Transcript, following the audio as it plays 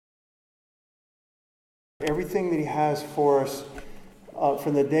Everything that He has for us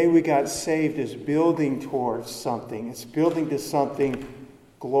from the day we got saved is building towards something. It's building to something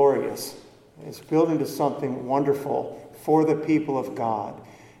glorious. It's building to something wonderful for the people of God.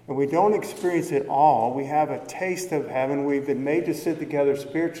 And we don't experience it all. We have a taste of heaven. We've been made to sit together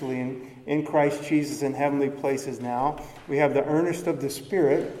spiritually in Christ Jesus in heavenly places now. We have the earnest of the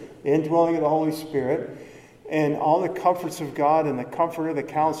Spirit, the indwelling of the Holy Spirit, and all the comforts of God and the comforter, the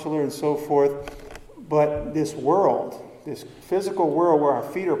counselor, and so forth. But this world, this physical world where our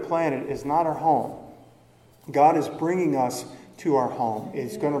feet are planted, is not our home. God is bringing us to our home.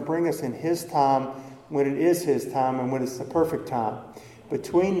 It's going to bring us in His time, when it is His time and when it's the perfect time.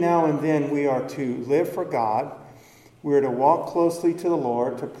 Between now and then, we are to live for God. We are to walk closely to the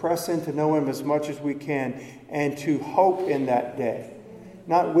Lord, to press in to know Him as much as we can, and to hope in that day.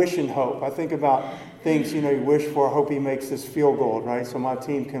 Not wish and hope. I think about things, you wish for. I hope he makes this field goal, right, so my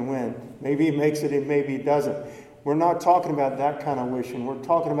team can win. Maybe he makes it and maybe he doesn't. We're not talking about that kind of wishing. We're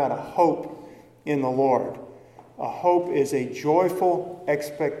talking about a hope in the Lord. A hope is a joyful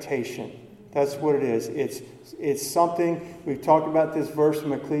expectation. That's what it is. It's something, we've talked about this verse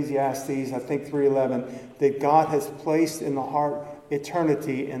from Ecclesiastes, I think 3:11, that God has placed in the heart,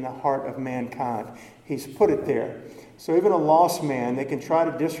 eternity in the heart of mankind. He's put it there. So even a lost man, they can try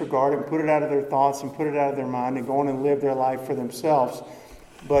to disregard it and put it out of their thoughts and put it out of their mind and go on and live their life for themselves.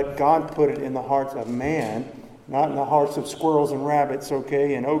 But God put it in the hearts of man, not in the hearts of squirrels and rabbits,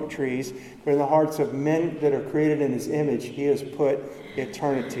 and oak trees, but in the hearts of men that are created in His image. He has put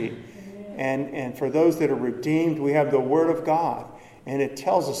eternity. And for those that are redeemed, we have the Word of God. And it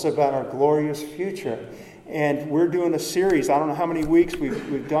tells us about our glorious future. And we're doing a series. I don't know how many weeks.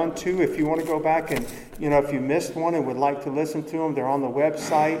 We've done 2. If you want to go back and, if you missed one and would like to listen to them, they're on the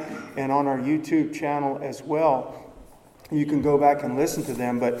website and on our YouTube channel as well. You can go back and listen to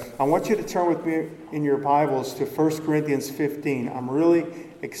them. But I want you to turn with me in your Bibles to 1 Corinthians 15. I'm really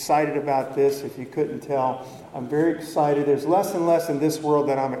excited about this, if you couldn't tell. I'm very excited. There's less and less in this world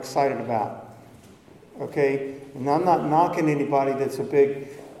that I'm excited about. Okay? And I'm not knocking anybody that's a big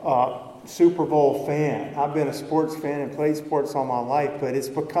Super Bowl fan. I've been a sports fan and played sports all my life, but it's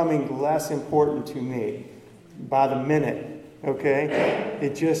becoming less important to me by the minute. Okay?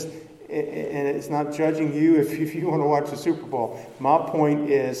 And it's not judging you if you want to watch the Super Bowl. My point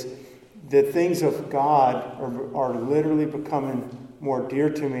is the things of God are literally becoming more dear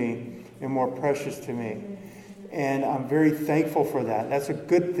to me and more precious to me. And I'm very thankful for that. That's a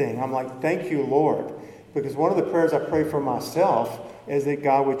good thing. I'm like, thank you, Lord. Because one of the prayers I pray for myself is that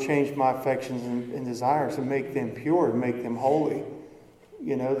God would change my affections and desires and make them pure and make them holy.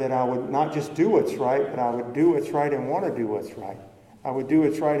 That I would not just do what's right, but I would do what's right and want to do what's right. I would do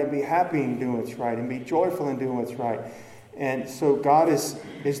what's right and be happy in doing what's right and be joyful in doing what's right. And so God is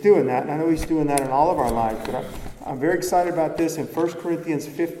doing that. And I know He's doing that in all of our lives. But I'm very excited about this in 1 Corinthians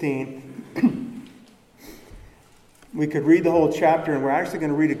 15. We could read the whole chapter, and we're actually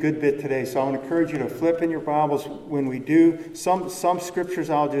going to read a good bit today. So I want to encourage you to flip in your Bibles when we do. Some scriptures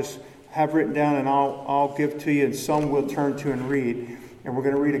I'll just have written down and I'll give to you, and some we'll turn to and read. And we're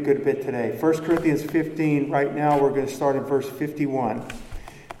going to read a good bit today. 1 Corinthians 15, right now we're going to start in verse 51.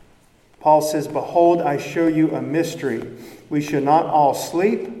 Paul says, "Behold, I show you a mystery. We shall not all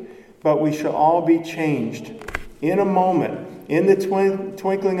sleep, but we shall all be changed. In a moment, in the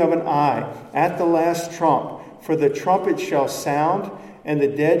twinkling of an eye, at the last trump. For the trumpet shall sound, and the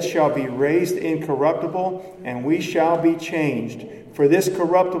dead shall be raised incorruptible, and we shall be changed. For this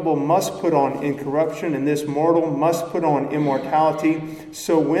corruptible must put on incorruption, and this mortal must put on immortality.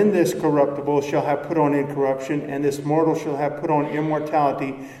 So when this corruptible shall have put on incorruption, and this mortal shall have put on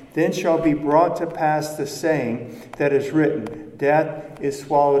immortality, then shall be brought to pass the saying that is written, Death is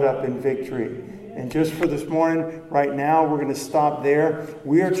swallowed up in victory." And just for this morning, right now, we're going to stop there.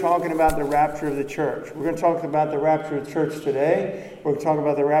 We are talking about the rapture of the church. We're going to talk about the rapture of the church today. We're going to talk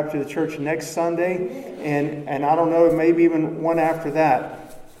about the rapture of the church next Sunday. And I don't know, maybe even one after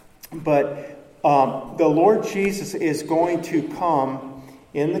that. But the Lord Jesus is going to come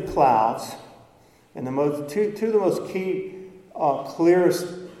in the clouds. And two of the most key, clearest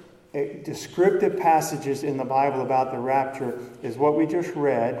descriptive passages in the Bible about the rapture is what we just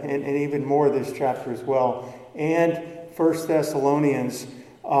read, and even more of this chapter as well, and 1 Thessalonians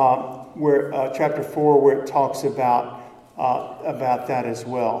where chapter 4, where it talks about that as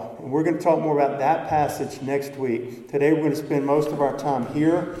well. And we're going to talk more about that passage next week. Today we're going to spend most of our time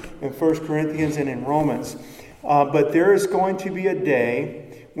here in 1 Corinthians and in Romans. But there is going to be a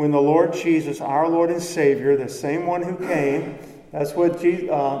day when the Lord Jesus, our Lord and Savior, the same one who came, that's what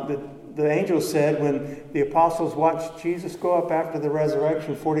the angel said when the apostles watched Jesus go up after the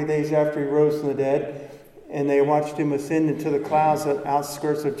resurrection, 40 days after He rose from the dead. and they watched him ascend into the clouds at the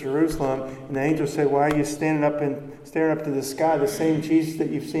outskirts of Jerusalem. And the angel said, why are you staring up to the sky? The same Jesus that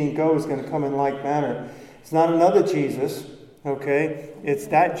you've seen go is going to come in like manner. It's not another Jesus, okay? It's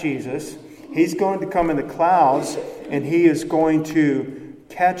that Jesus. He's going to come in the clouds, and he is going to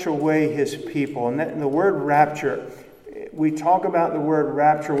catch away his people. And the word rapture, we talk about the word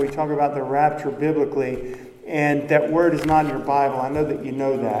rapture, we talk about the rapture biblically, and that word is not in your Bible. I know that you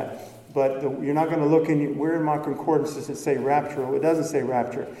know that. But you're not going to look where in my concordance does it say rapture? Well, it doesn't say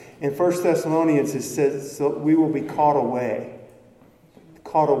rapture. In 1 Thessalonians it says, so we will be caught away.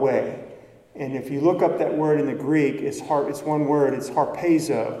 Caught away. And if you look up that word in the Greek, it's one word, it's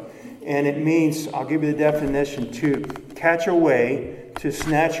harpazo. And it means, I'll give you the definition, to catch away, to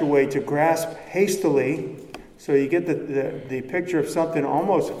snatch away, to grasp hastily. So you get the picture of something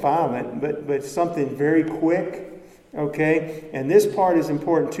almost violent, but something very quick. Okay? And this part is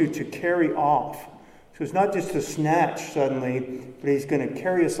important too, to carry off. So it's not just to snatch suddenly, but he's going to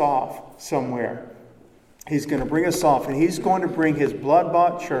carry us off somewhere. He's going to bring us off, and he's going to bring his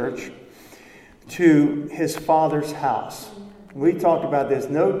blood-bought church to his Father's house. We talked about this.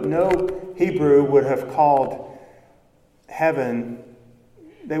 No Hebrew would have called heaven,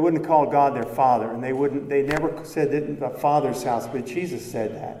 they wouldn't have called God their Father, and they never said that the Father's house, but Jesus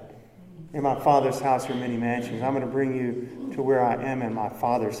said that. In my Father's house are many mansions. I'm going to bring you to where I am in my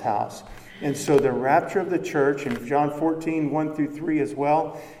Father's house. And so the rapture of the church in John 14, 1 through 3 as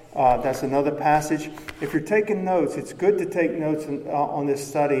well. That's another passage. If you're taking notes, it's good to take notes on this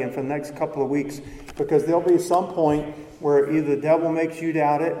study and for the next couple of weeks, because there'll be some point where either the devil makes you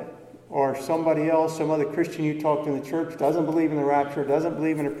doubt it, or somebody else, some other Christian you talk to in the church doesn't believe in the rapture, doesn't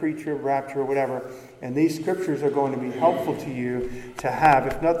believe in a preacher of rapture or whatever. And these scriptures are going to be helpful to you to have.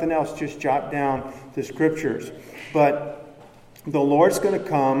 If nothing else, just jot down the scriptures. But the Lord's going to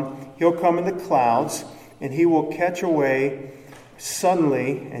come. He'll come in the clouds, and he will catch away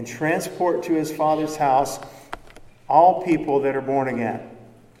suddenly and transport to his Father's house all people that are born again.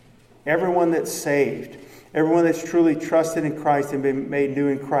 Everyone that's saved. Everyone that's truly trusted in Christ and been made new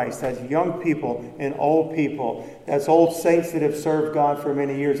in Christ. That's young people and old people. That's old saints that have served God for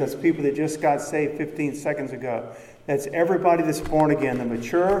many years. That's people that just got saved 15 seconds ago. That's everybody that's born again. The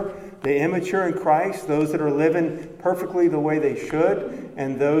mature, the immature in Christ, those that are living perfectly the way they should,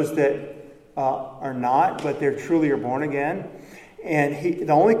 and those that are not, but they're truly are born again. And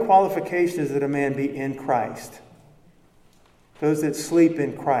the only qualification is that a man be in Christ. Those that sleep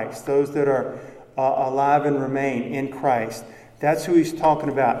in Christ. Those that are alive and remain in Christ. That's who he's talking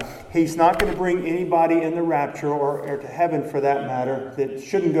about. He's not going to bring anybody in the rapture or to heaven for that matter that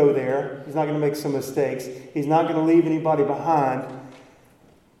shouldn't go there. He's not going to make some mistakes. He's not going to leave anybody behind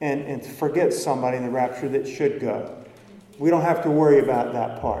and forget somebody in the rapture that should go. We don't have to worry about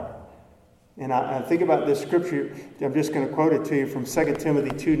that part. And I think about this scripture. I'm just going to quote it to you from 2 Timothy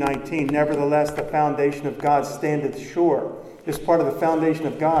 2:19. Nevertheless, the foundation of God standeth sure. This part of the foundation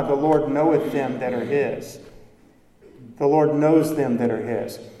of God, the Lord knoweth them that are his. The Lord knows them that are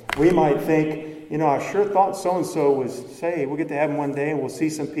his. We might think, I sure thought so-and-so was saved. We'll get to heaven one day and we'll see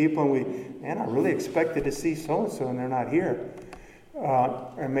some people and I really expected to see so-and-so and they're not here.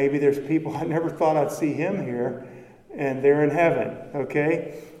 Or maybe there's people I never thought I'd see him here and they're in heaven.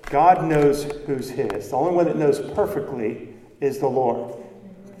 Okay? God knows who's his. The only one that knows perfectly is the Lord.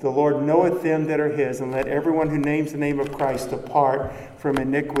 The Lord knoweth them that are his, and let everyone who names the name of Christ depart from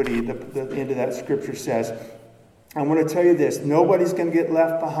iniquity, the end of that scripture says. I want to tell you this. Nobody's going to get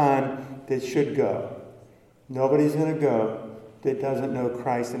left behind that should go. Nobody's going to go that doesn't know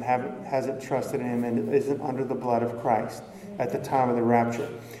Christ and hasn't trusted in him and isn't under the blood of Christ at the time of the rapture.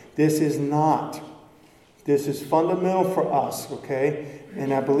 This is fundamental for us, okay?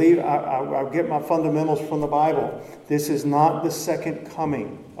 And I believe I'll get my fundamentals from the Bible. This is not the second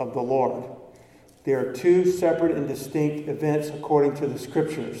coming of the Lord. There are two separate and distinct events according to the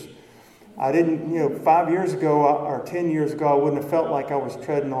Scriptures. I didn't, 5 years ago or 10 years ago, I wouldn't have felt like I was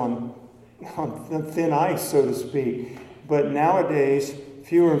treading on thin ice, so to speak. But nowadays,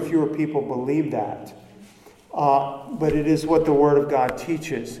 fewer and fewer people believe that. But it is what the Word of God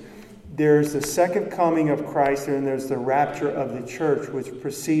teaches. There's the second coming of Christ, and there's the rapture of the church, which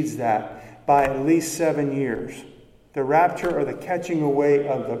precedes that by at least 7 years. The rapture, or the catching away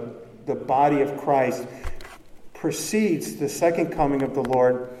of the body of Christ, precedes the second coming of the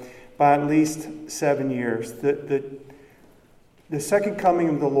Lord by at least 7 years. The second coming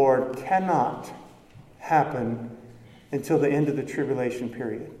of the Lord cannot happen until the end of the tribulation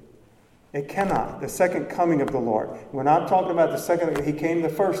period. It cannot. The second coming of the Lord. We're not talking about the second. He came the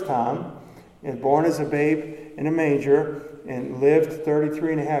first time, and born as a babe in a manger, and lived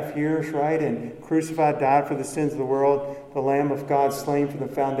 33 and a half years, right? And crucified, died for the sins of the world. The Lamb of God slain from the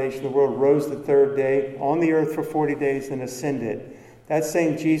foundation of the world, rose the third day on the earth for 40 days and ascended. That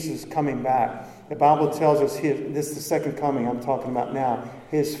same Jesus coming back. The Bible tells us, this is the second coming I'm talking about now.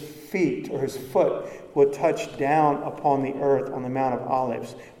 His feet or his foot will touch down upon the earth on the Mount of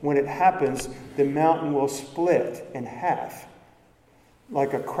Olives. When it happens, the mountain will split in half.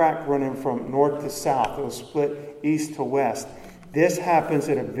 Like a crack running from north to south. It will split east to west. This happens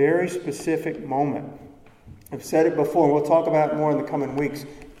at a very specific moment. I've said it before, and we'll talk about it more in the coming weeks.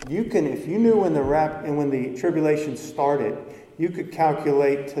 You can, if you knew when the tribulation started, you could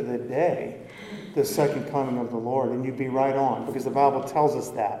calculate to the day the second coming of the Lord, and you'd be right on, because the Bible tells us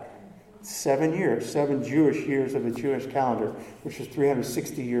that. 7 years, 7 Jewish years of a Jewish calendar, which is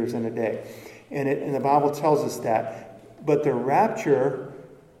 360 years in a day. And the Bible tells us that. But the rapture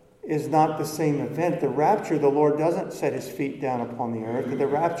is not the same event. The rapture, the Lord doesn't set his feet down upon the earth. The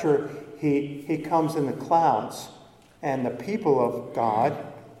rapture, he comes in the clouds. And the people of God,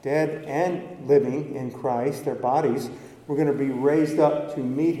 dead and living in Christ, their bodies, we're going to be raised up to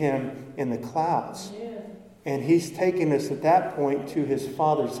meet him in the clouds. Yeah. And he's taking us at that point to his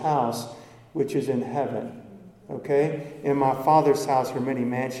Father's house, which is in heaven. Okay? In my Father's house are many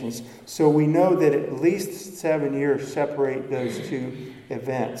mansions. So we know that at least 7 years separate those two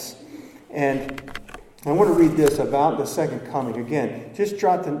events. And I want to read this about the second coming. Again, just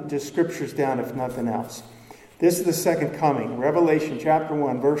jot the scriptures down if nothing else. This is the second coming. Revelation chapter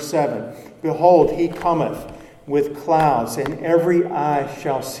 1, verse 7. Behold, he cometh with clouds, and every eye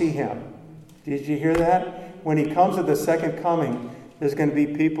shall see him. Did you hear that? When he comes at the second coming, there's going to be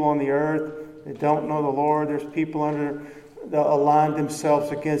people on the earth that don't know the Lord. There's people that aligned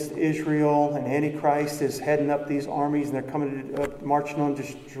themselves against Israel, and Antichrist is heading up these armies, and they're coming marching on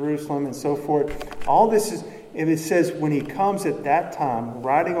to Jerusalem and so forth. All this is, and it says when he comes at that time,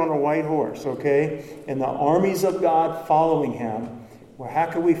 riding on a white horse, okay, and the armies of God following him. Well, how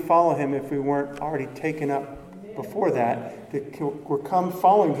could we follow him if we weren't already taken up before that? We're come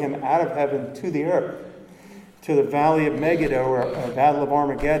following him out of heaven to the earth, to the valley of Megiddo or battle of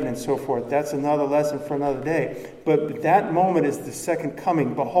Armageddon and so forth. That's another lesson for another day. But that moment is the second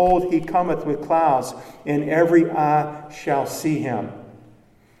coming. Behold, he cometh with clouds, and every eye shall see him.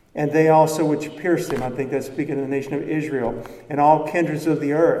 And they also which pierced him, I think that's speaking of the nation of Israel, and all kindreds of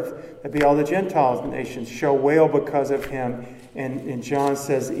the earth, that be all the Gentiles nations, shall wail because of him. And John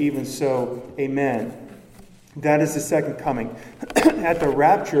says, even so, amen. That is the second coming. At the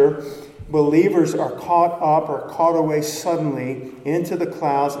rapture, believers are caught up or caught away suddenly into the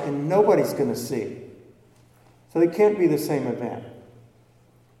clouds, and nobody's going to see. So they can't be the same event.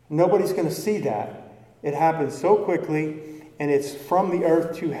 Nobody's going to see that. It happens so quickly, and it's from the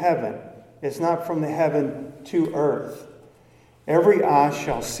earth to heaven. It's not from the heaven to earth. Every eye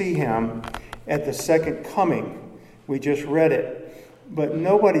shall see him at the second coming. We just read it. But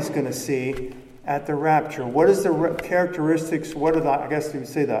nobody's going to see at the rapture. What is the characteristics? What are I guess you would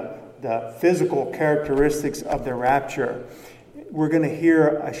say the physical characteristics of the rapture? We're going to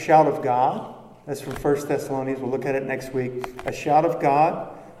hear a shout of God. That's from 1 Thessalonians. We'll look at it next week. A shout of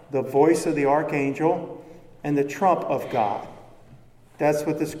God, the voice of the archangel, and the trump of God. That's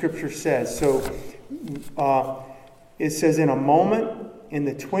what the scripture says. So it says, in a moment, in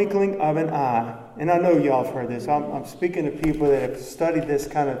the twinkling of an eye. And I know y'all have heard this. I'm speaking to people that have studied this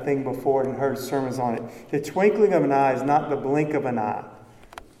kind of thing before and heard sermons on it. The twinkling of an eye is not the blink of an eye.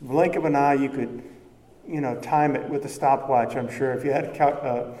 Blink of an eye, you could, time it with a stopwatch, I'm sure, if you had,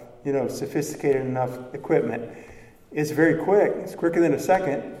 sophisticated enough equipment. It's very quick. It's quicker than a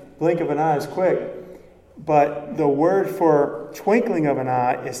second. Blink of an eye is quick. But the word for twinkling of an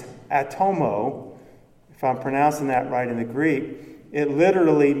eye is atomo. If I'm pronouncing that right in the Greek, it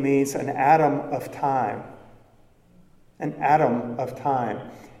literally means an atom of time. An atom of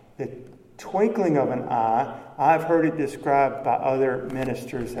time. The twinkling of an eye, I've heard it described by other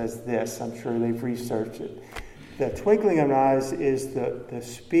ministers as this. I'm sure they've researched it. The twinkling of an eye is the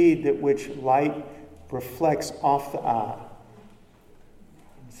speed at which light reflects off the eye.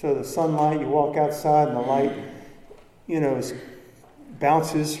 So the sunlight, you walk outside and the light,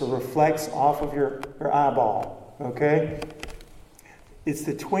 bounces or reflects off of your eyeball. Okay? It's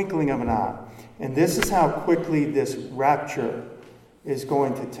the twinkling of an eye. And this is how quickly this rapture is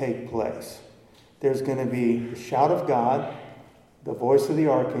going to take place. There's going to be the shout of God, the voice of the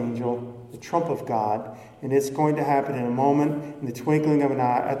archangel, the trump of God, and it's going to happen in a moment, in the twinkling of an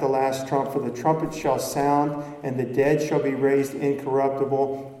eye, at the last trump. For the trumpet shall sound, and the dead shall be raised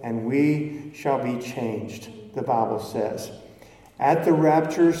incorruptible, and we shall be changed, the Bible says. At the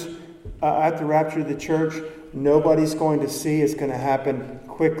rapture of the church, nobody's going to see. It's going to happen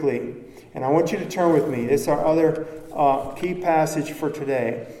quickly. And I want you to turn with me. This is our other key passage for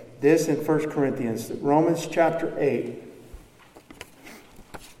today. This in 1 Corinthians, Romans chapter 8.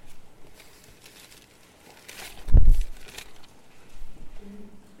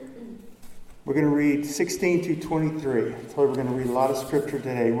 We're going to read 16 to 23. That's why we're going to read a lot of scripture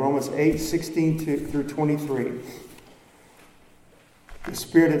today. Romans 8, 16 through 23. The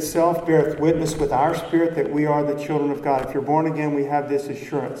Spirit itself beareth witness with our spirit that we are the children of God. If you're born again, we have this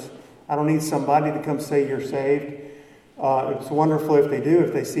assurance. I don't need somebody to come say you're saved. It's wonderful if they do,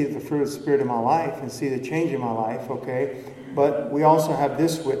 if they see the fruit of the Spirit in my life and see the change in my life, okay? But we also have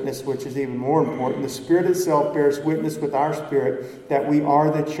this witness, which is even more important. The Spirit itself bears witness with our spirit that we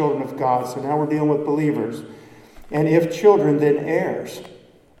are the children of God. So now we're dealing with believers. And if children, then heirs.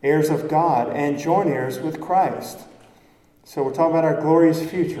 Heirs of God and joint heirs with Christ. So we're talking about our glorious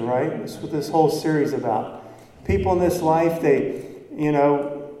future, right? That's what this whole series is about. People in this life, they,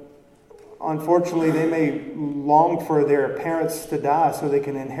 unfortunately, they may long for their parents to die so they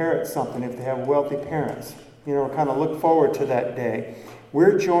can inherit something if they have wealthy parents. Kind of look forward to that day.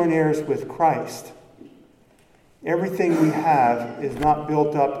 We're joint heirs with Christ. Everything we have is not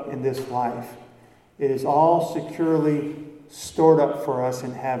built up in this life. It is all securely stored up for us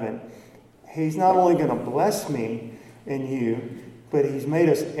in heaven. He's not only going to bless me and you, but He's made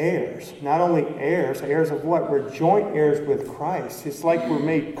us heirs. Not only heirs, heirs of what? We're joint heirs with Christ. It's like we're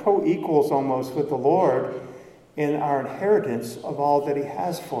made co-equals almost with the Lord in our inheritance of all that He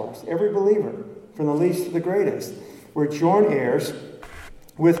has for us. Every believer, from the least to the greatest. We're joint heirs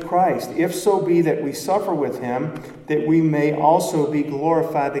with Christ, if so be that we suffer with Him, that we may also be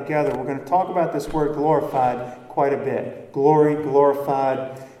glorified together. We're going to talk about this word glorified quite a bit. Glory,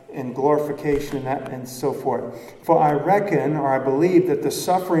 glorified, and glorification, and so forth. For I reckon, or I believe, that the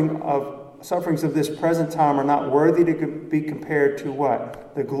sufferings of this present time are not worthy to be compared to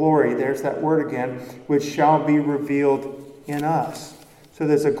what? The glory, there's that word again, which shall be revealed in us. So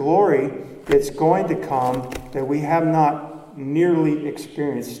there's a glory that's going to come that we have not nearly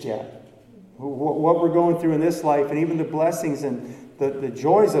experienced yet. What we're going through in this life, and even the blessings and the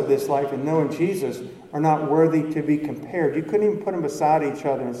joys of this life and knowing Jesus, are not worthy to be compared. You couldn't even put them beside each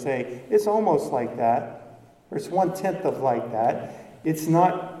other and say, it's almost like that, or it's 1/10 of like that. It's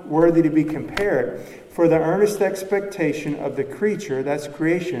not worthy to be compared. For the earnest expectation of the creature, that's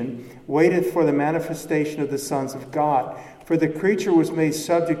creation, waiteth for the manifestation of the sons of God. For the creature was made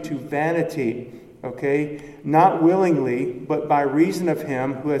subject to vanity, not willingly, but by reason of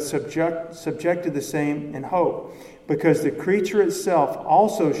Him who has subjected the same in hope. Because the creature itself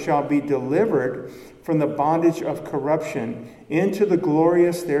also shall be delivered from the bondage of corruption into the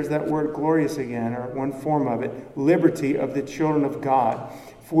glorious, there's that word glorious again, or one form of it, liberty of the children of God.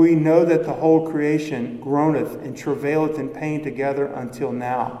 For we know that the whole creation groaneth and travaileth in pain together until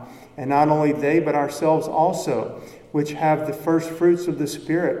now. And not only they, but ourselves also, which have the first fruits of the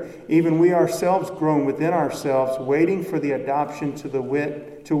Spirit, even we ourselves groan within ourselves, waiting for the adoption to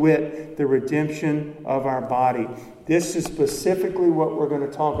wit, the redemption of our body. This is specifically what we're going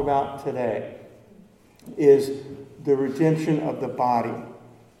to talk about today, is the redemption of the body.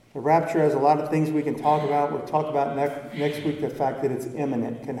 The rapture has a lot of things we can talk about. We'll talk about next week the fact that it's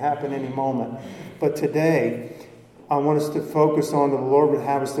imminent, can happen any moment. But today, I want us to focus on, the Lord would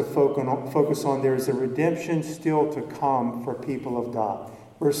have us to focus on, there is a redemption still to come for people of God.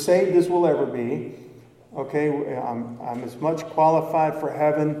 We're saved as we'll ever be. I'm as much qualified for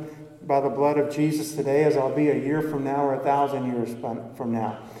heaven by the blood of Jesus today as I'll be a year from now or 1,000 years from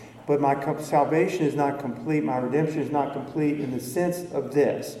now. But my salvation is not complete. My redemption is not complete in the sense of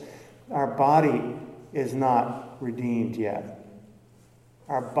this. Our body is not redeemed yet.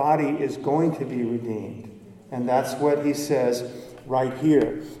 Our body is going to be redeemed. And that's what he says right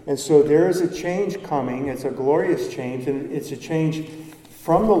here. And so there is a change coming. It's a glorious change. And it's a change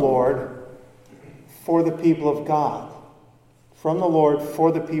from the Lord for the people of God. From the Lord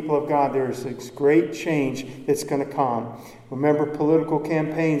for the people of God. There is this great change that's going to come. Remember political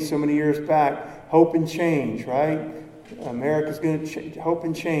campaigns so many years back. Hope and change, right? America's going to hope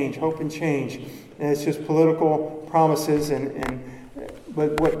and change, hope and change. And it's just political promises.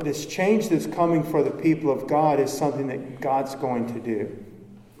 But what this change that's coming for the people of God is something that God's going to do.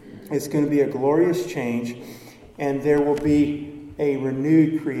 It's going to be a glorious change. And there will be a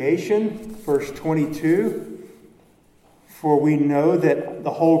renewed creation. Verse 22. For we know that the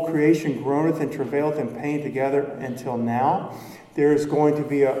whole creation groaneth and travaileth in pain together until now. There is going to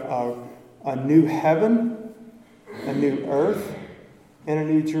be a new heaven, a new earth, and a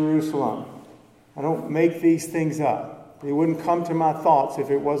new Jerusalem. I don't make these things up. They wouldn't come to my thoughts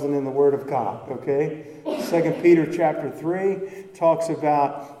if it wasn't in the Word of God, okay? 2 Peter chapter 3 talks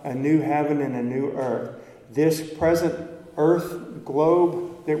about a new heaven and a new earth. This present earth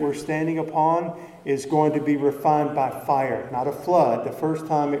globe that we're standing upon is going to be refined by fire, not a flood. The first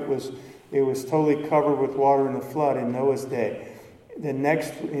time it was totally covered with water in the flood in Noah's day. The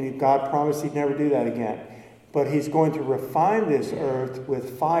next, and God promised he'd never do that again. But he's going to refine this earth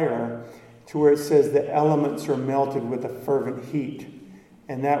with fire to where it says the elements are melted with a fervent heat.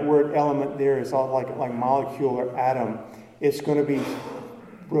 And that word element there is all like molecule or atom. It's going to be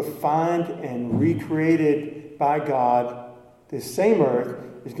refined and recreated by God. This same earth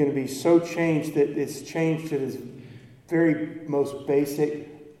is going to be so changed that it's changed to this very most basic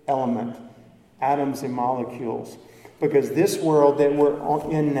element, atoms and molecules. Because this world that we're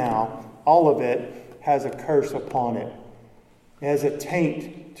in now, all of it has a curse upon it. It has a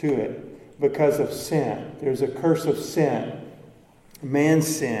taint to it because of sin. There's a curse of sin, man's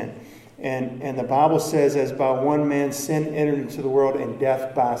sin. And the Bible says, as by one man sin entered into the world, and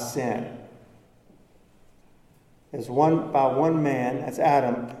death by sin. By one man, that's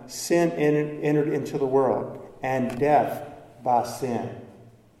Adam, sin entered into the world, and death by sin.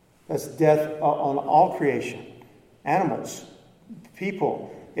 That's death on all creation. Animals,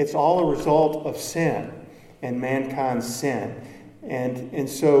 people. It's all a result of sin and mankind's sin. And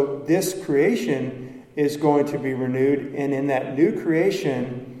so this creation is going to be renewed. And in that new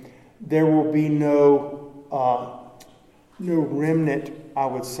creation, there will be no remnant, I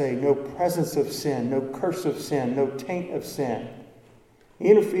would say, no presence of sin, no curse of sin, no taint of sin.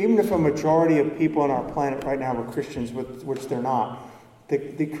 Even if a majority of people on our planet right now are Christians, which they're not,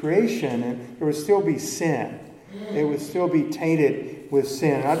 the creation, and there would still be sin. It would still be tainted with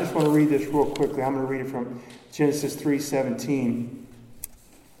sin. And I just want to read this real quickly. I'm going to read it from Genesis 3:17.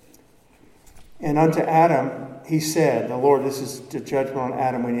 And unto Adam he said, the Lord, this is the judgment on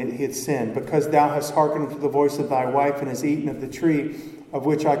Adam when he had sinned, because thou hast hearkened to the voice of thy wife, and hast eaten of the tree of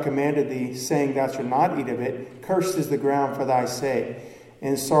which I commanded thee, saying, thou shalt not eat of it. Cursed is the ground for thy sake.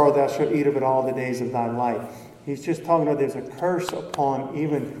 In sorrow thou shalt eat of it all the days of thy life. He's just talking about there's a curse upon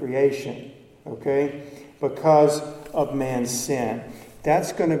even creation. Okay? Because of man's sin.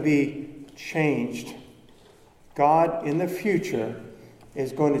 That's going to be changed. God in the future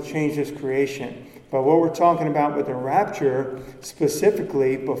is going to change this creation. But what we're talking about with the rapture,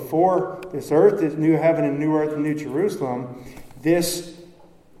 specifically before this earth, this new heaven and new earth and new Jerusalem, this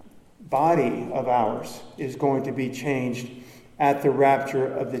body of ours is going to be changed at the rapture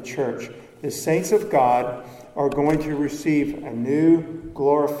of the church. The saints of God are going to receive a new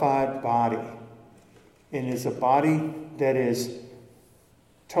glorified body. And it's a body that is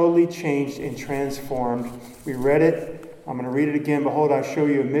totally changed and transformed. We read it. I'm going to read it again. Behold, I show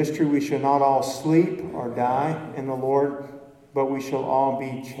you a mystery. We shall not all sleep or die in the Lord, but we shall all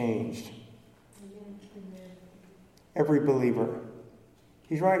be changed. Every believer.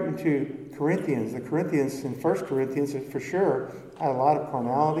 He's writing to Corinthians. The Corinthians in 1 Corinthians, for sure, had a lot of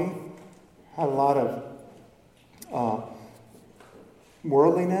carnality, had a lot of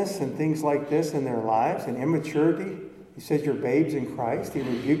worldliness and things like this in their lives, and immaturity. He says you're babes in Christ. He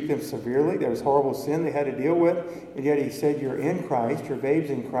rebuked them severely. There was horrible sin they had to deal with, and yet he said you're in Christ, you're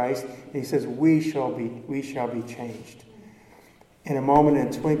babes in Christ. And he says we shall be changed in a moment, in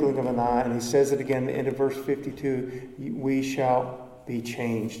a twinkling of an eye. And he says it again at the end of verse 52. We shall be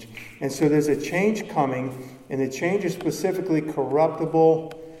changed. And so there's a change coming, and the change is specifically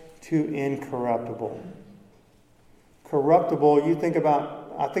corruptible to incorruptible. Corruptible,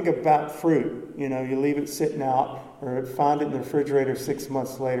 I think about fruit. You know, you leave it sitting out or find it in the refrigerator 6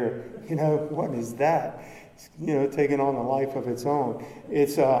 months later. You know, what is that? It's, taking on a life of its own.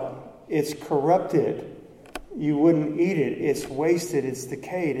 It's corrupted. You wouldn't eat it. It's wasted. It's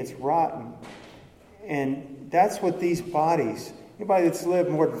decayed. It's rotten. And that's what these bodies, anybody that's lived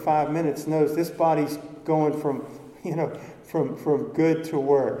more than 5 minutes knows this body's going from good to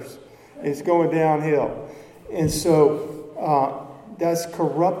worse. It's going downhill. And so that's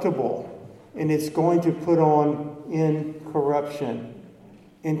corruptible, and it's going to put on incorruption.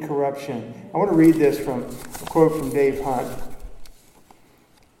 I want to read this from a quote from Dave Hunt.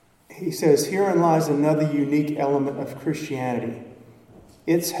 He says, herein lies another unique element of Christianity.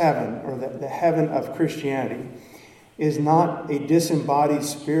 Its heaven, or the heaven of Christianity, is not a disembodied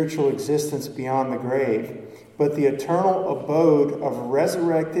spiritual existence beyond the grave, but the eternal abode of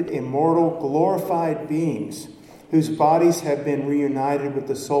resurrected, immortal, glorified beings whose bodies have been reunited with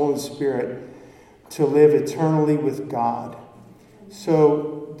the soul and spirit to live eternally with God.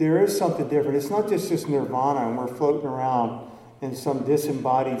 So there is something different. It's not just this nirvana and we're floating around in some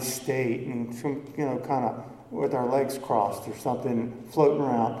disembodied state and some, kind of with our legs crossed or something, floating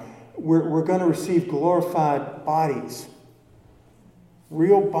around. we're going to receive glorified bodies.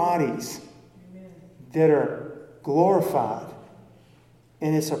 Real bodies that are glorified.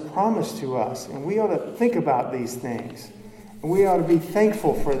 And it's a promise to us. And we ought to think about these things. And we ought to be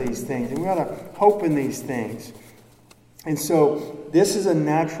thankful for these things. And we ought to hope in these things. And so this is a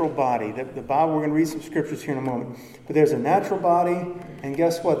natural body. The Bible, we're going to read some scriptures here in a moment. But there's a natural body. And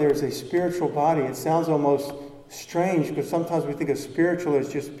guess what? There's a spiritual body. It sounds almost strange because sometimes we think of spiritual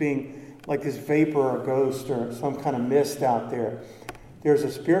as just being like this vapor or ghost or some kind of mist out there. There's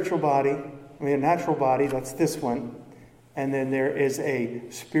a spiritual body. A natural body. That's this one. And then there is a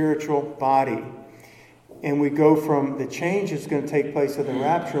spiritual body. And we go from the change that's going to take place at the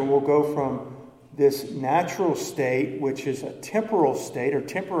rapture, and we'll go from this natural state, which is a temporal state or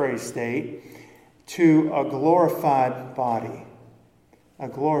temporary state, to a glorified body. A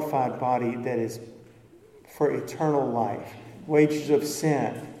glorified body that is for eternal life. Wages of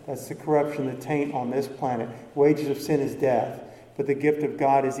sin, that's the corruption, the taint on this planet. Wages of sin is death. But the gift of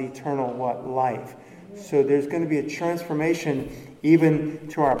God is eternal what? Life. So there's going to be a transformation even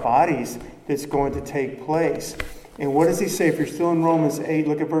to our bodies that's going to take place. And what does he say? If you're still in Romans 8,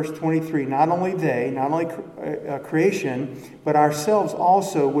 look at verse 23. Not only creation, but ourselves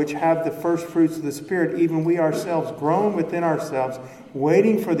also, which have the first fruits of the Spirit, even we ourselves groan within ourselves,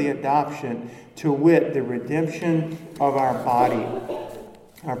 waiting for the adoption, to wit, the redemption of our body.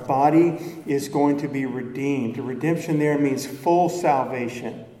 Our body is going to be redeemed. The redemption there means full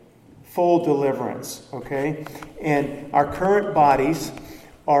salvation, full deliverance, okay? And our current bodies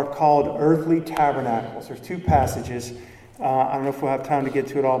are called earthly tabernacles. There's two passages. I don't know if we'll have time to get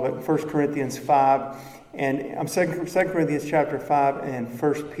to it all, but 1 Corinthians 5, and 2 Corinthians chapter 5 and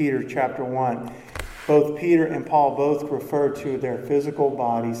 1 Peter chapter 1. Both Peter and Paul both refer to their physical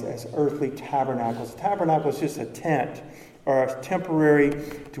bodies as earthly tabernacles. A tabernacle is just a tent or a temporary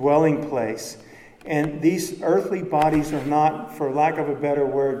dwelling place. And these earthly bodies are not, for lack of a better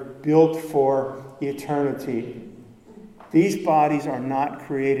word, built for eternity. These bodies are not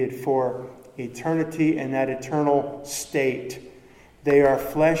created for eternity and that eternal state. They are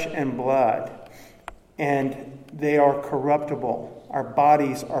flesh and blood, and they are corruptible. Our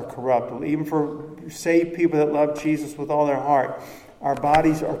bodies are corruptible. Even for saved people that love Jesus with all their heart, our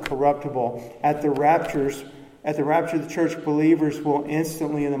bodies are corruptible. At the rapture, the church believers will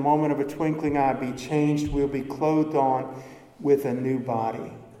instantly, in the moment of a twinkling eye, be changed. We'll be clothed on with a new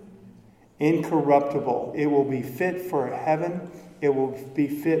body. Incorruptible. It will be fit for heaven. It will be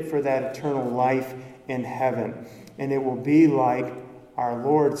fit for that eternal life in heaven. And it will be like our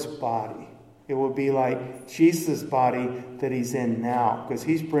Lord's body. It will be like Jesus' body that he's in now, because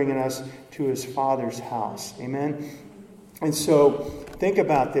he's bringing us to his Father's house. Amen? And so, think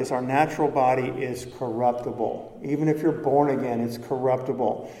about this. Our natural body is corruptible. Even if you're born again, it's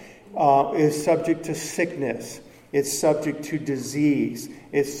corruptible. It's subject to sickness. It's subject to disease.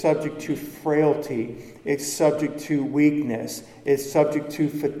 It's subject to frailty. It's subject to weakness. It's subject to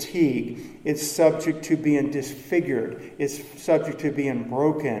fatigue. It's subject to being disfigured. It's subject to being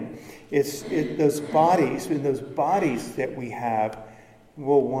broken. Those bodies that we have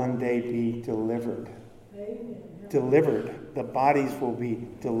will one day be delivered. Delivered. The bodies will be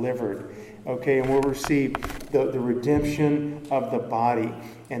delivered. Okay, and we'll receive the redemption of the body.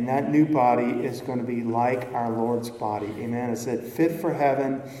 And that new body is going to be like our Lord's body. Amen. It said, fit for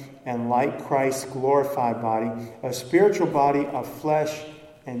heaven and like Christ's glorified body, a spiritual body of flesh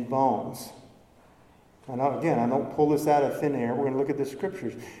and bones. And again, I don't pull this out of thin air. We're going to look at the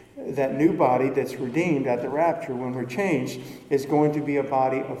scriptures. That new body that's redeemed at the rapture, when we're changed, is going to be a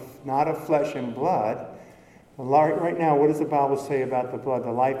body of not of flesh and blood. Right now, what does the Bible say about the blood?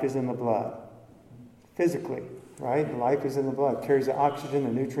 The life is in the blood. Physically, right? The life is in the blood. It carries the oxygen, the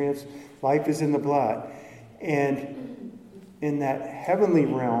nutrients. Life is in the blood. And in that heavenly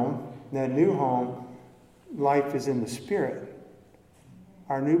realm, that new home, life is in the spirit.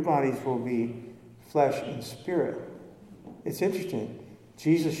 Our new bodies will be flesh and spirit. It's interesting.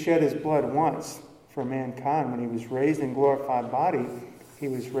 Jesus shed his blood once for mankind. When he was raised in glorified body, he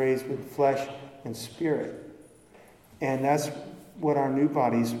was raised with flesh and spirit. And that's what our new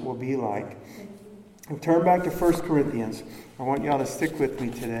bodies will be like. And turn back to 1 Corinthians. I want y'all to stick with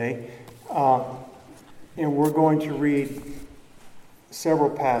me today. And we're going to read several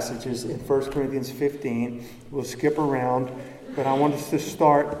passages in 1 Corinthians 15. We'll skip around, but I want us to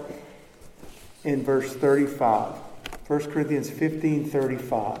start in verse 35. 1 Corinthians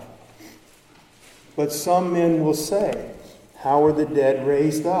 15:35. But some men will say, how are the dead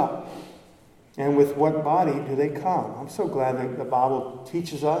raised up? And with what body do they come? I'm so glad that the Bible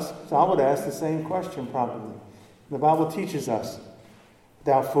teaches us. So I would ask the same question probably. The Bible teaches us.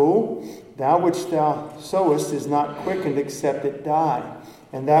 Thou fool, that which thou sowest is not quickened except it die.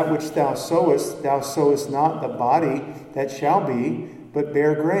 And that which thou sowest not the body that shall be, but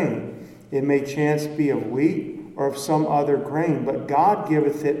bare grain. It may chance be of wheat or of some other grain, but God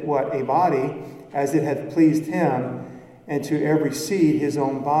giveth it what? A body, as it hath pleased him, and to every seed his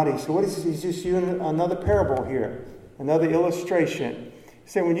own body. So what is this? He's just using another parable here, another illustration. He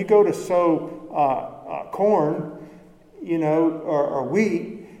said when you go to sow corn, or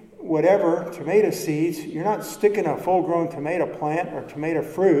wheat, whatever, tomato seeds, you're not sticking a full-grown tomato plant or tomato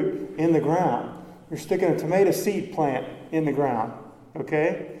fruit in the ground. You're sticking a tomato seed plant in the ground,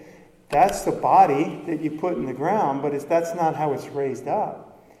 okay? That's the body that you put in the ground, but that's not how it's raised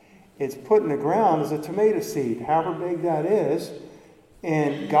up. It's put in the ground as a tomato seed, however big that is,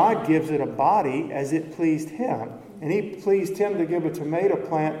 and God gives it a body as it pleased him. And he pleased him to give a tomato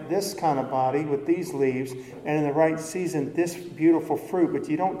plant this kind of body with these leaves, and in the right season, this beautiful fruit. But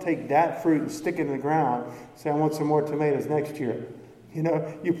you don't take that fruit and stick it in the ground and say, I want some more tomatoes next year.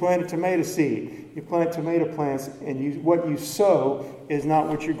 You plant a tomato seed. You plant tomato plants, and what you sow is not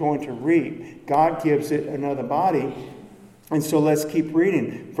what you're going to reap. God gives it another body. And so let's keep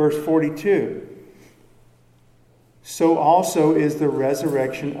reading. Verse 42. So also is the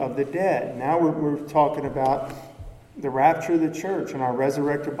resurrection of the dead. Now we're talking about the rapture of the church and our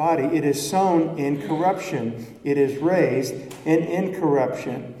resurrected body. It is sown in corruption. It is raised in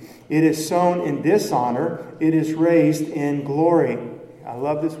incorruption. It is sown in dishonor. It is raised in glory. I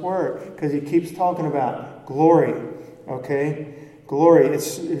love this word because he keeps talking about glory. Okay? Glory.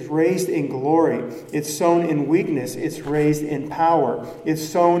 It's raised in glory. It's sown in weakness. It's raised in power. It's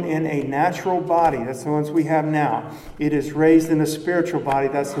sown in a natural body. That's the ones we have now. It is raised in a spiritual body.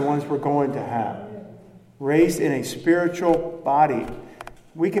 That's the ones we're going to have. Raised in a spiritual body.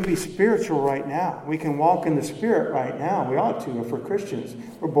 We can be spiritual right now. We can walk in the Spirit right now. We ought to if we're Christians.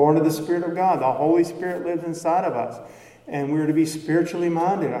 We're born of the Spirit of God. The Holy Spirit lives inside of us. And we're to be spiritually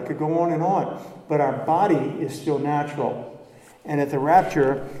minded. I could go on and on. But our body is still natural. And at the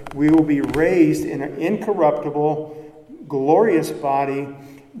rapture, we will be raised in an incorruptible, glorious body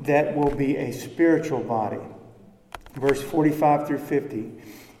that will be a spiritual body. Verse 45 through 50.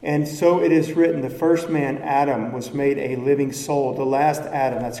 And so it is written, the first man, Adam, was made a living soul. The last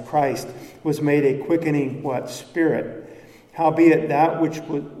Adam, that's Christ, was made a quickening, what? Spirit. Howbeit that which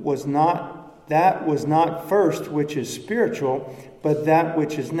was not first which is spiritual, but that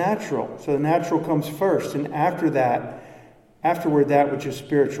which is natural. So the natural comes first, and afterward that which is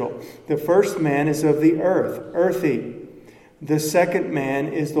spiritual. The first man is of the earth, earthy. The second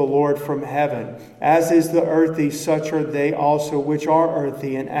man is the Lord from heaven. As is the earthy, such are they also which are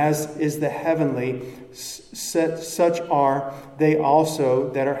earthy. And as is the heavenly, such are they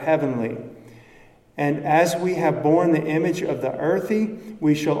also that are heavenly. And as we have borne the image of the earthy,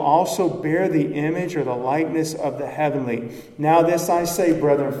 we shall also bear the image or the likeness of the heavenly. Now this I say,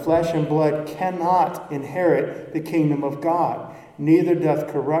 brethren, flesh and blood cannot inherit the kingdom of God. Neither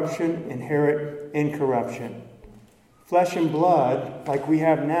doth corruption inherit incorruption. Flesh and blood, like we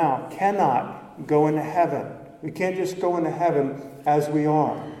have now, cannot go into heaven. We can't just go into heaven as we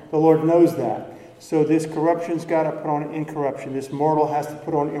are. The Lord knows that. So this corruption's got to put on incorruption. This mortal has to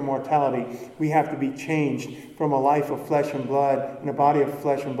put on immortality. We have to be changed from a life of flesh and blood, and a body of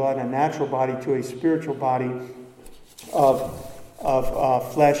flesh and blood, and a natural body, to a spiritual body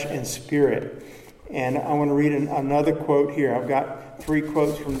of flesh and spirit. And I want to read another quote here. I've got 3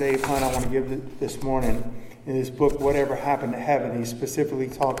 quotes from Dave Hunt I want to give this morning. In his book, Whatever Happened to Heaven, he's specifically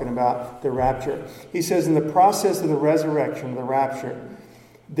talking about the rapture. He says, in the process of the resurrection, the rapture,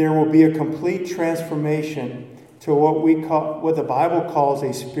 there will be a complete transformation to what the Bible calls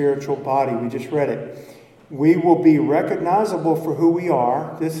a spiritual body. We just read it. We will be recognizable for who we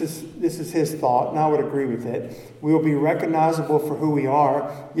are. This is his thought, and I would agree with it. We will be recognizable for who we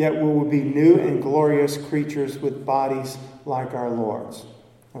are, yet we will be new and glorious creatures with bodies like our Lord's.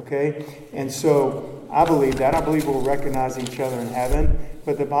 Okay? And so I believe that. I believe we'll recognize each other in heaven,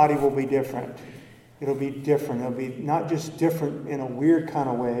 but the body will be different. It'll be different. It'll be not just different in a weird kind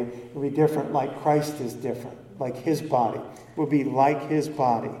of way. It'll be different like Christ is different, like his body. Will be like his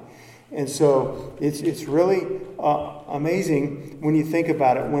body. And so it's really amazing when you think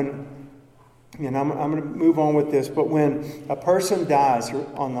about it. When, and I'm going to move on with this, but when a person dies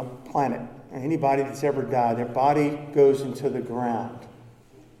on the planet, anybody that's ever died, their body goes into the ground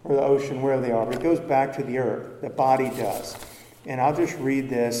or the ocean, wherever they are. It goes back to the earth. The body does. And I'll just read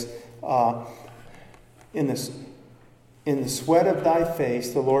this. In the sweat of thy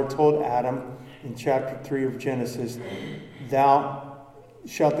face, the Lord told Adam in chapter 3 of Genesis,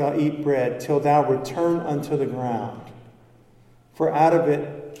 shalt thou eat bread till thou return unto the ground. For out of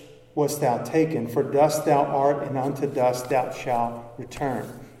it wast thou taken. For dust thou art, and unto dust thou shalt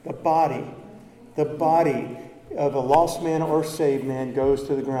return. The body of a lost man or saved man goes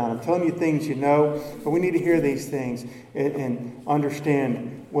to the ground. I'm telling you things you know, but we need to hear these things and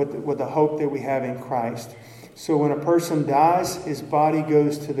understand what the hope that we have in Christ. So when a person dies, his body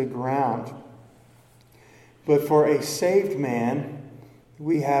goes to the ground. But for a saved man,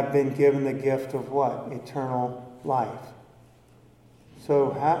 we have been given the gift of what? Eternal life.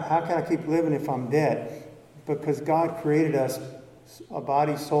 So how can I keep living if I'm dead? Because God created us a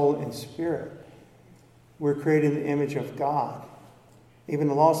body, soul, and spirit. We're created in the image of God. Even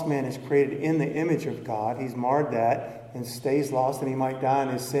the lost man is created in the image of God. He's marred that and stays lost, and he might die in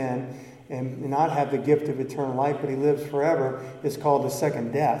his sin and not have the gift of eternal life, but he lives forever. It's called the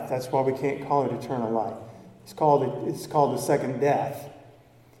second death. That's why we can't call it eternal life. It's called the second death,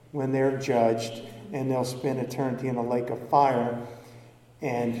 when they're judged and they'll spend eternity in the lake of fire.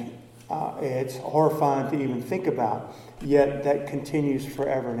 And it's horrifying to even think about. Yet that continues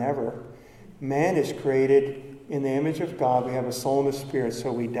forever and ever. Man is created in the image of God. We have a soul and a spirit.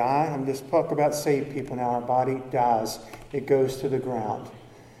 So we die. I'm just talking about saved people now. Our body dies. It goes to the ground.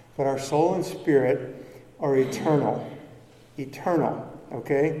 But our soul and spirit are eternal. Eternal.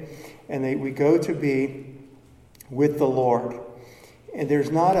 Okay? And we go to be with the Lord. And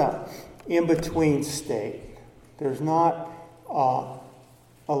there's not a in-between state. There's not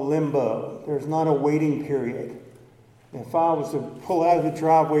a limbo. There's not a waiting period. If I was to pull out of the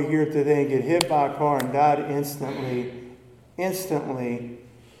driveway here today and get hit by a car and died instantly,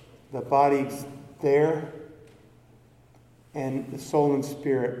 the body's there, and the soul and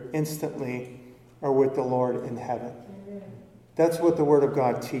spirit instantly are with the Lord in heaven. That's what the Word of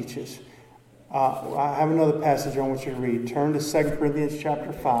God teaches. I have another passage I want you to read. Turn to 2 Corinthians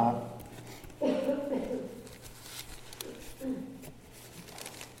chapter 5.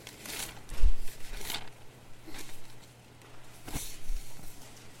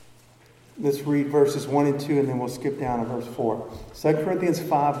 Let's read verses 1 and 2, and then we'll skip down to verse 4. 2 Corinthians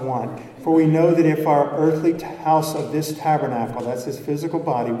 5:1. For we know that if our earthly house of this tabernacle, that's this physical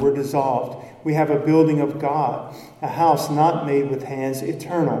body, were dissolved, we have a building of God, a house not made with hands,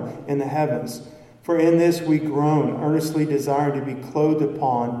 eternal in the heavens. For in this we groan, earnestly desiring to be clothed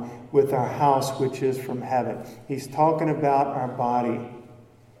upon with our house which is from heaven. He's talking about our body.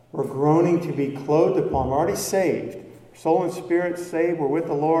 We're groaning to be clothed upon. We're already saved. Soul and spirit saved. We're with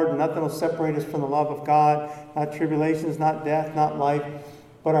the Lord. Nothing will separate us from the love of God. Not tribulations, not death, not life.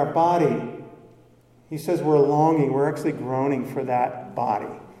 But our body, he says we're longing. We're actually groaning for that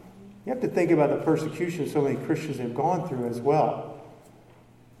body. You have to think about the persecution so many Christians have gone through as well.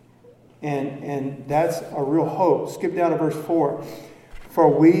 And that's a real hope. Skip down to verse 4. For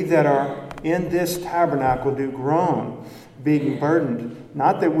we that are in this tabernacle do groan, being burdened,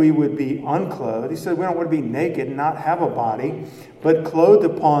 not that we would be unclothed. He said we don't want to be naked and not have a body, but clothed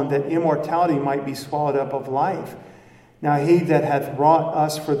upon, that immortality might be swallowed up of life. Now he that hath wrought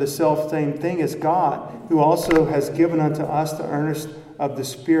us for the selfsame thing is God, who also has given unto us the earnest of the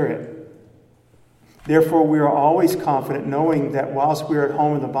Spirit. Therefore we are always confident, knowing that whilst we are at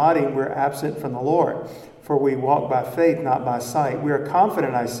home in the body, we are absent from the Lord. For we walk by faith, not by sight. We are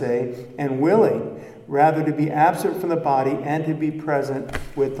confident, I say, and willing, rather to be absent from the body and to be present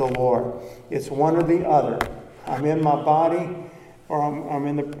with the Lord. It's one or the other. I'm in my body, or I'm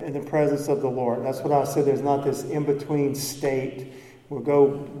in the presence of the Lord. That's what I said. There's not this in-between state. We'll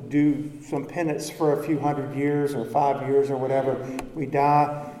go do some penance for a few hundred years or 5 years or whatever. We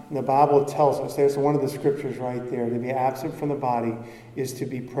die. And the Bible tells us, there's one of the scriptures right there, to be absent from the body is to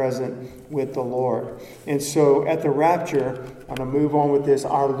be present with the Lord. And so at the rapture, I'm going to move on with this,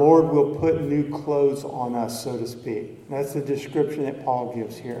 our Lord will put new clothes on us, so to speak. That's the description that Paul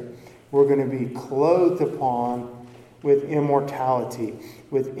gives here. We're going to be clothed upon with immortality,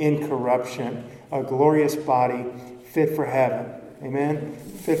 with incorruption, a glorious body fit for heaven. Amen?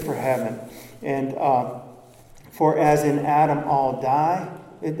 Fit for heaven. And for as in Adam all die,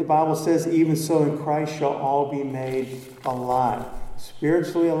 the Bible says, even so in Christ shall all be made alive.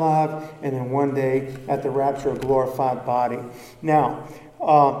 Spiritually alive, and then one day at the rapture, a glorified body. Now,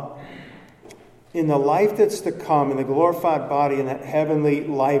 in the life that's to come, in the glorified body, in that heavenly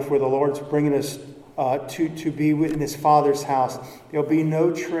life where the Lord's bringing us to be in His Father's house, there'll be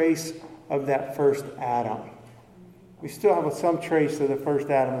no trace of that first Adam. We still have some trace of the first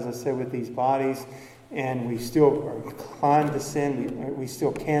Adam, as I said, with these bodies. And we still are inclined to sin. We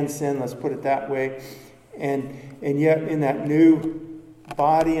still can sin, let's put it that way. And yet in that new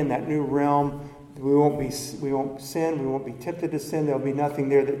body, in that new realm, we won't sin. We won't be tempted to sin. There'll be nothing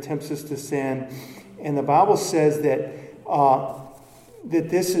there that tempts us to sin. And the Bible says that that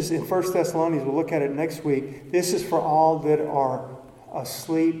this is in 1 Thessalonians, we'll look at it next week, this is for all that are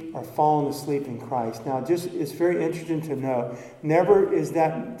asleep or fallen asleep in Christ. Now, it's very interesting to know, never is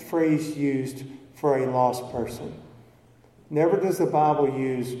that phrase used for a lost person. Never does the Bible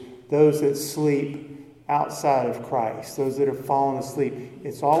use those that sleep outside of Christ, those that have fallen asleep.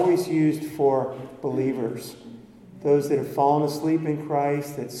 It's always used for believers, those that have fallen asleep in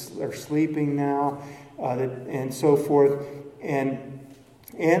Christ, that are sleeping now, and so forth, and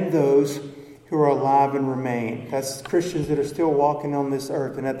those who are alive and remain. That's Christians that are still walking on this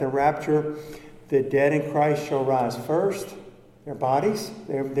earth. And at the rapture, the dead in Christ shall rise first. Their bodies,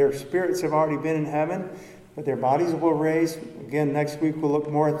 their spirits have already been in heaven, but their bodies will raise. Again, next week we'll look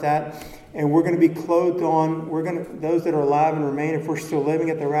more at that. And we're going to be clothed on. Those that are alive and remain, if we're still living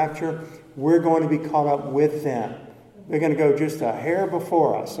at the rapture, we're going to be caught up with them. They're going to go just a hair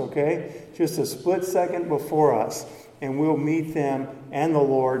before us, okay? Just a split second before us. And we'll meet them and the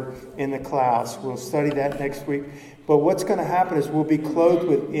Lord in the clouds. We'll study that next week. But what's going to happen is we'll be clothed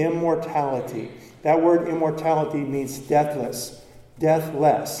with immortality. That word immortality means deathless,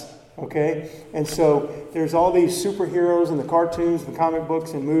 deathless, okay? And so there's all these superheroes in the cartoons, the comic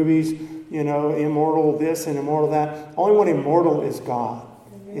books and movies, immortal this and immortal that. Only one immortal is God.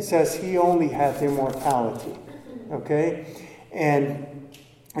 It says he only hath immortality, okay? And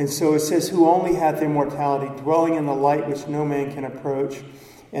so it says, who only hath immortality, dwelling in the light which no man can approach.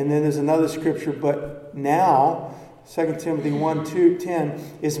 And then there's another scripture, but now, 2 Timothy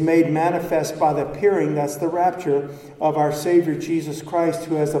 1:10, is made manifest by the appearing, that's the rapture, of our Savior Jesus Christ,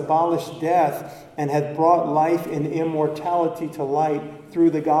 who has abolished death and hath brought life and immortality to light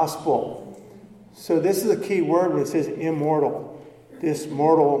through the gospel. So this is a key word when it says immortal. This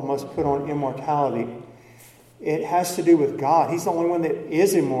mortal must put on immortality. It has to do with God. He's the only one that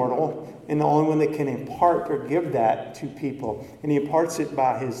is immortal and the only one that can impart or give that to people. And he imparts it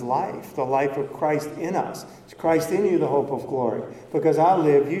by his life, the life of Christ in us. It's Christ in you, the hope of glory. Because I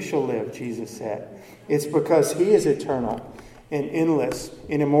live, you shall live, Jesus said. It's because he is eternal and endless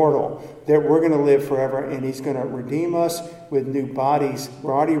and immortal that we're going to live forever, and he's going to redeem us with new bodies.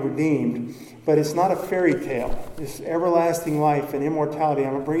 We're already redeemed. But it's not a fairy tale. This everlasting life and immortality,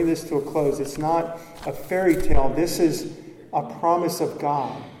 I'm going to bring this to a close. It's not a fairy tale. This is a promise of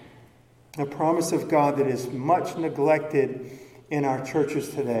God. A promise of God that is much neglected in our churches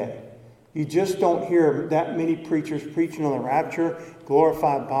today. You just don't hear that many preachers preaching on the rapture,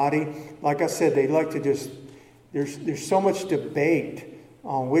 glorified body. Like I said, they like to just... There's so much debate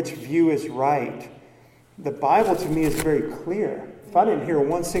on which view is right. The Bible to me is very clear. If I didn't hear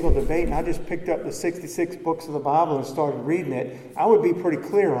one single debate and I just picked up the 66 books of the Bible and started reading it, I would be pretty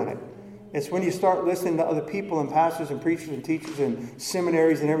clear on it. It's when you start listening to other people and pastors and preachers and teachers and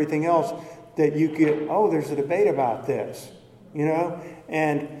seminaries and everything else that you get, there's a debate about this,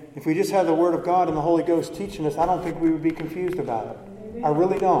 And if we just have the Word of God and the Holy Ghost teaching us, I don't think we would be confused about it. I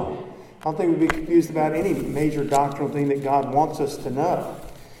really don't. I don't think we'd be confused about any major doctrinal thing that God wants us to know.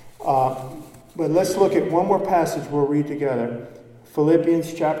 But let's look at one more passage we'll read together.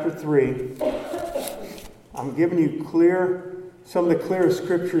 Philippians chapter 3. I'm giving you some of the clearest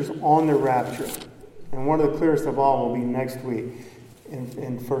scriptures on the rapture. And one of the clearest of all will be next week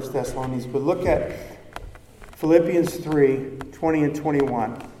in 1 Thessalonians. But look at Philippians 3, 20 and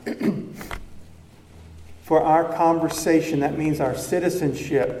 21. For our conversation, that means our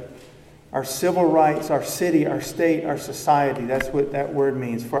citizenship, our civil rights, our city, our state, our society. That's what that word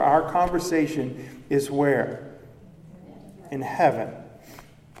means. For our conversation is where? In heaven.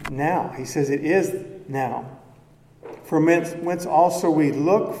 Now. He says it is now. From whence also we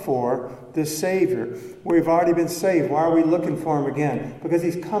look for the Savior. We've already been saved. Why are we looking for him again? Because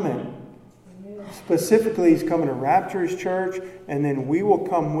he's coming. Specifically, he's coming to rapture his church, and then we will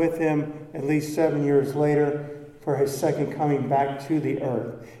come with him at least 7 years later for his second coming back to the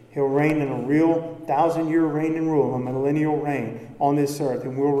earth. He'll reign in a real 1,000-year reign and rule, a millennial reign on this earth,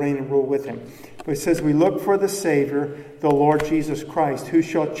 and we'll reign and rule with him. But it says, we look for the Savior, the Lord Jesus Christ, who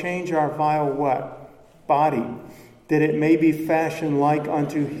shall change our vile what? Body, that it may be fashioned like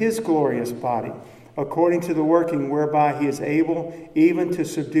unto his glorious body, according to the working whereby he is able even to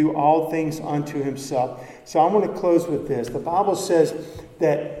subdue all things unto himself. So I'm going to close with this. The Bible says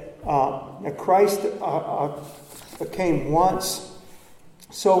that Christ came once,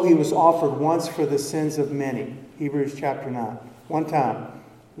 so he was offered once for the sins of many. Hebrews chapter 9. One time.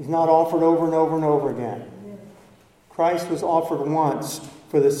 He's not offered over and over and over again. Christ was offered once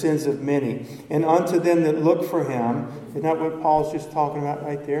for the sins of many. And unto them that look for him. Isn't that what Paul's just talking about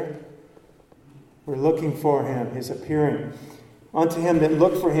right there? We're looking for him, his appearing. Unto him that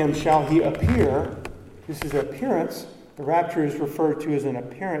look for him shall he appear. This is appearance. The rapture is referred to as an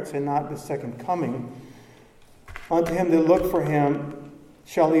appearance and not the second coming. Unto him that look for him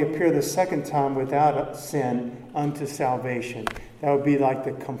shall he appear the second time without sin unto salvation. That would be like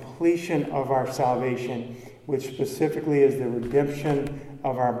the completion of our salvation, which specifically is the redemption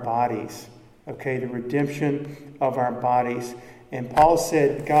of our bodies. Okay, the redemption of our bodies. And Paul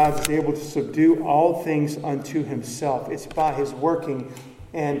said God is able to subdue all things unto himself. It's by his working.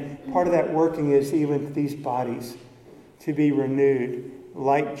 And part of that working is even these bodies to be renewed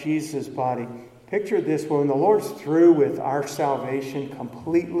like Jesus' body. Picture this, when the Lord's through with our salvation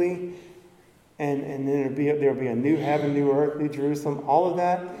completely, and then there'll be a new heaven, new earth, new Jerusalem, all of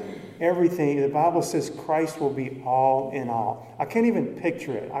that, everything. The Bible says Christ will be all in all. I can't even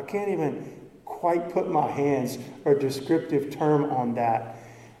picture it. I can't even quite put my hands or descriptive term on that.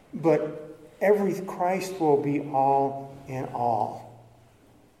 But Christ will be all in all.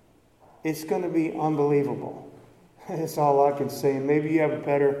 It's going to be unbelievable. That's all I can say. And maybe you have a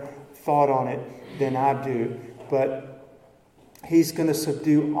better thought on it than I do. But he's going to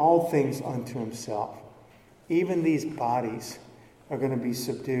subdue all things unto himself. Even these bodies are going to be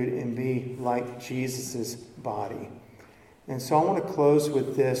subdued and be like Jesus' body. And so I want to close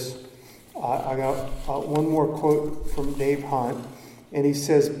with this. I got one more quote from Dave Hunt. And he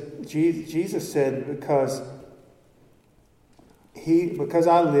says, Jesus said, because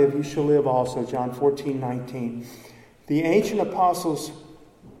I live, you shall live also. John 14:19. The ancient apostles'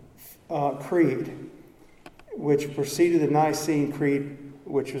 creed, which preceded the Nicene Creed,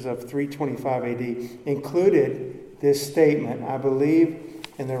 which was of 325 AD, included this statement: I believe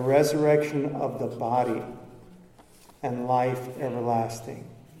in the resurrection of the body and life everlasting.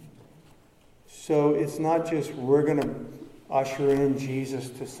 So it's not just we're going to usher in Jesus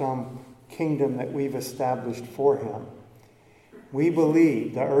to some kingdom that we've established for him. We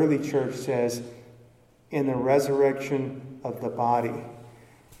believe, the early church says, in the resurrection of the body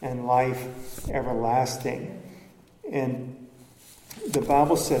and life everlasting. And the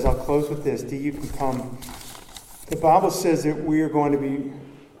Bible says, I'll close with this, you can come. The Bible says that we are going to be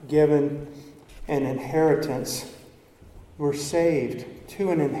given an inheritance. We're saved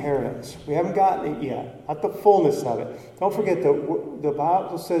to an inheritance. We haven't gotten it yet, not the fullness of it. Don't forget, the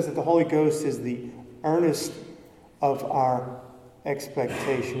Bible says that the Holy Ghost is the earnest of our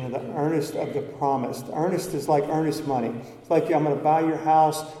expectation, and the earnest of the promise. The earnest is like earnest money. It's like, I'm going to buy your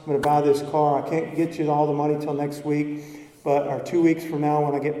house, I'm going to buy this car. I can't get you all the money till next week, or 2 weeks from now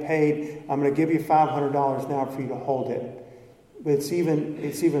when I get paid, I'm going to give you $500 now for you to hold it. But it's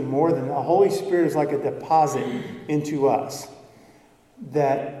even more than that. The Holy Spirit is like a deposit into us,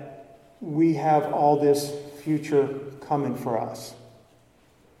 that we have all this future coming for us.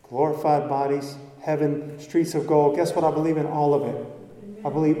 Glorified bodies, heaven, streets of gold. Guess what? I believe in all of it. I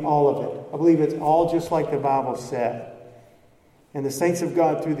believe all of it. I believe it's all just like the Bible said. And the saints of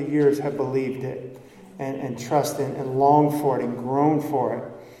God through the years have believed it and trusted and longed for it and groaned for it.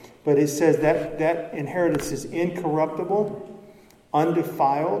 But it says that inheritance is incorruptible,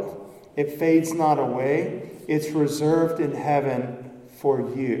 undefiled. It fades not away. It's reserved in heaven for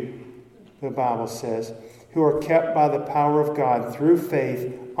you, the Bible says, who are kept by the power of God through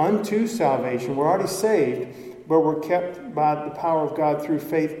faith unto salvation. We're already saved, but we're kept by the power of God through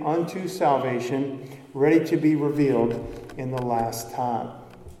faith unto salvation, ready to be revealed in the last time.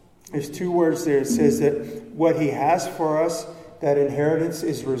 There's two words there. It says that what he has for us, that inheritance,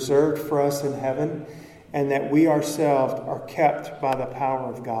 is reserved for us in heaven, and that we ourselves are kept by the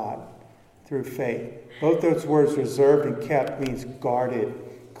power of God through faith. Both those words, reserved and kept, means guarded,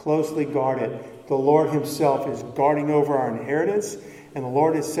 closely guarded. The Lord himself is guarding over our inheritance, and the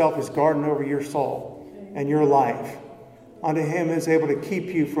Lord himself is guarding over your soul and your life. Unto him is able to keep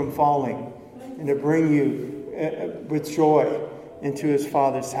you from falling and to bring you with joy into his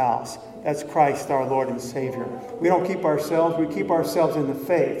Father's house. That's Christ, our Lord and Savior. We don't keep ourselves. We keep ourselves in the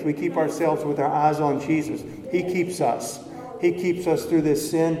faith. We keep ourselves with our eyes on Jesus. He keeps us. He keeps us through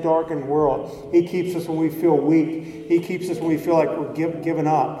this sin-darkened world. He keeps us when we feel weak. He keeps us when we feel like we're giving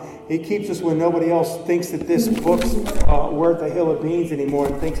up. He keeps us when nobody else thinks that this book's worth a hill of beans anymore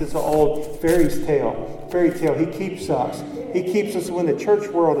and thinks it's an old fairy tale. He keeps us. He keeps us when the church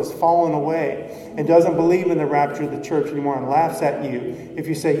world has fallen away and doesn't believe in the rapture of the church anymore and laughs at you. If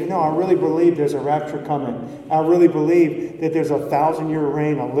you say, I really believe there's a rapture coming. I really believe that there's a 1,000-year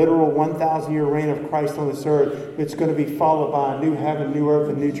reign, a literal 1,000-year reign of Christ on this earth. It's going to be followed by a new heaven, new earth,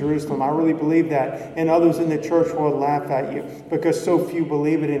 and new Jerusalem. I really believe that. And others in the church world laugh at you because so few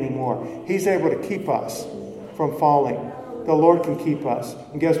believe it anymore. He's able to keep us from falling. The Lord can keep us.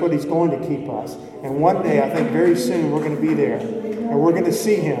 And guess what? He's going to keep us. And one day, I think very soon, we're going to be there. And we're going to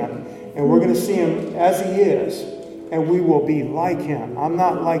see him. And we're going to see him as he is. and we will be like him. I'm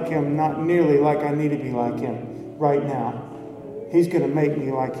not like him, not nearly like I need to be like him right now. He's going to make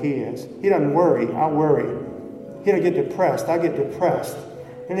me like he is. He doesn't worry. I worry. He doesn't get depressed. I get depressed.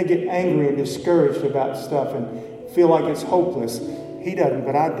 He doesn't get angry and discouraged about stuff and feel like it's hopeless. He doesn't,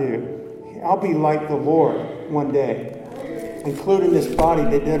 but I do. I'll be like the Lord one day, including this body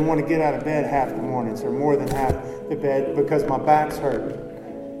that doesn't want to get out of bed half the mornings or more than half the bed because my back's hurt.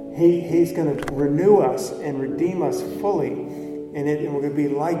 He's going to renew us and redeem us fully, and we're going to be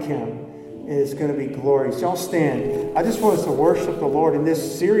like him. And it's going to be glorious. Y'all stand. I just want us to worship the Lord in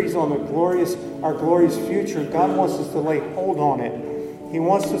this series on our glorious future. God wants us to lay hold on it. He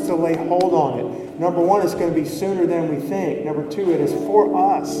wants us to lay hold on it. Number one, it's going to be sooner than we think. Number two, it is for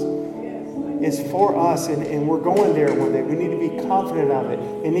us. It's for us, and we're going there one day. We need to be confident of it.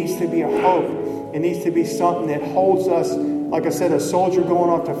 It needs to be a hope. It needs to be something that holds us. Like I said, a soldier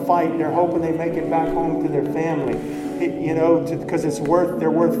going off to fight, they're hoping they make it back home to their family, because they're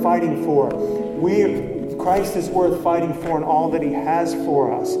worth fighting for. Christ is worth fighting for in all that he has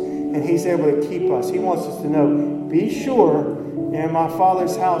for us, and he's able to keep us. He wants us to know, be sure, in my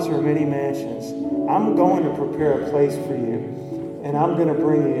Father's house are many mansions. I'm going to prepare a place for you, and I'm going to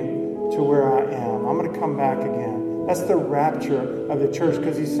bring you to where I am. I'm going to come back again. That's the rapture of the church,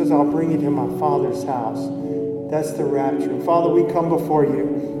 because he says, I'll bring you to my Father's house. That's the rapture. Father, we come before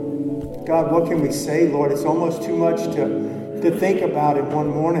you. God, what can we say, Lord? It's almost too much to think about in one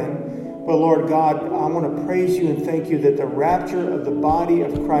morning. But Lord God, I want to praise you and thank you that the rapture of the body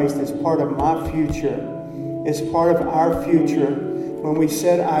of Christ is part of my future. It's part of our future. When we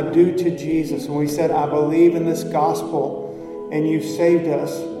said, I do to Jesus, when we said, I believe in this gospel, and you saved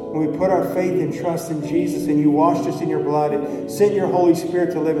us, when we put our faith and trust in Jesus, and you washed us in your blood and sent your Holy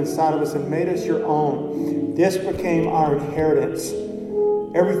Spirit to live inside of us and made us your own, this became our inheritance.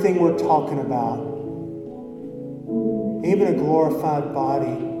 Everything we're talking about. Even a glorified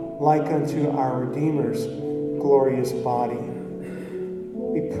body like unto our Redeemer's glorious body.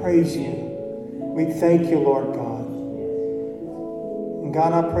 We praise you. We thank you, Lord God. And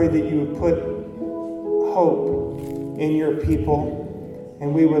God, I pray that you would put hope in your people,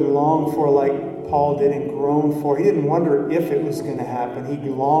 and we would long for, like Paul did and groan for. He didn't wonder if it was going to happen. He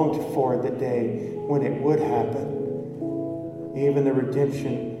longed for the day when it would happen. Even the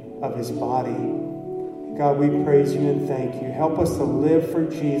redemption of his body. God, we praise you and thank you. Help us to live for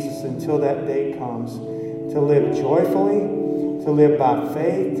Jesus until that day comes. To live joyfully, to live by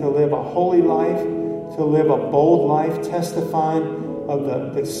faith, to live a holy life, to live a bold life, testifying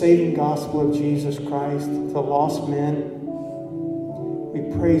of the saving gospel of Jesus Christ to lost men.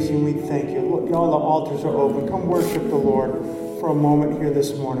 We praise you and we thank you. Look, all the altars are open. Come worship the Lord for a moment here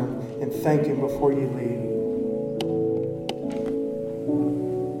this morning and thank him before you leave.